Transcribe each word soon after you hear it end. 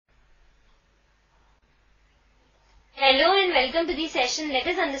Hello and welcome to the session. Let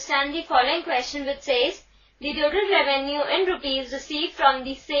us understand the following question, which says the total revenue in rupees received from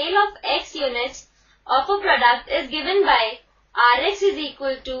the sale of X units of a product is given by Rx is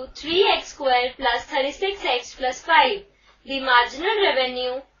equal to 3x square plus 36x plus 5. The marginal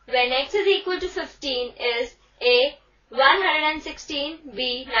revenue when X is equal to 15 is A. 116,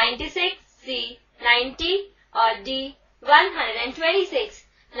 B. 96, C. 90 or D. 126.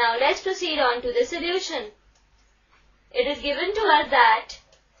 Now let's proceed on to the solution. It is given to us that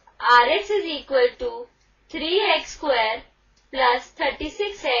Rx is equal to 3x square plus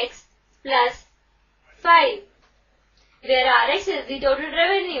 36x plus 5, where Rx is the total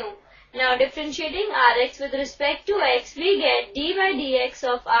revenue. Now differentiating Rx with respect to X, we get d by dx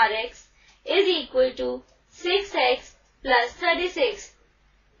of Rx is equal to 6x plus 36.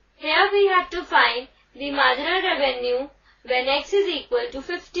 Here we have to find the marginal revenue when X is equal to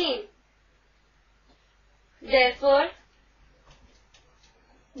 15. Therefore,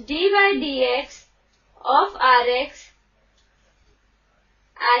 d by dx of Rx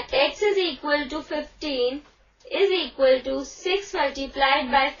at X is equal to 15 is equal to 6 multiplied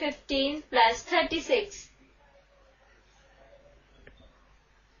by 15 plus 36,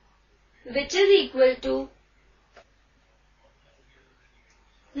 which is equal to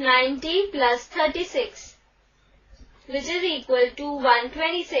 90 plus 36, which is equal to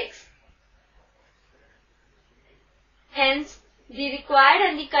 126. Hence, the required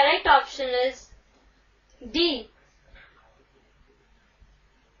and the correct option is D.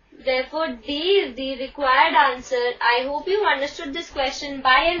 Therefore, D is the required answer. I hope you understood this question.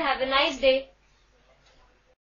 Bye and have a nice day.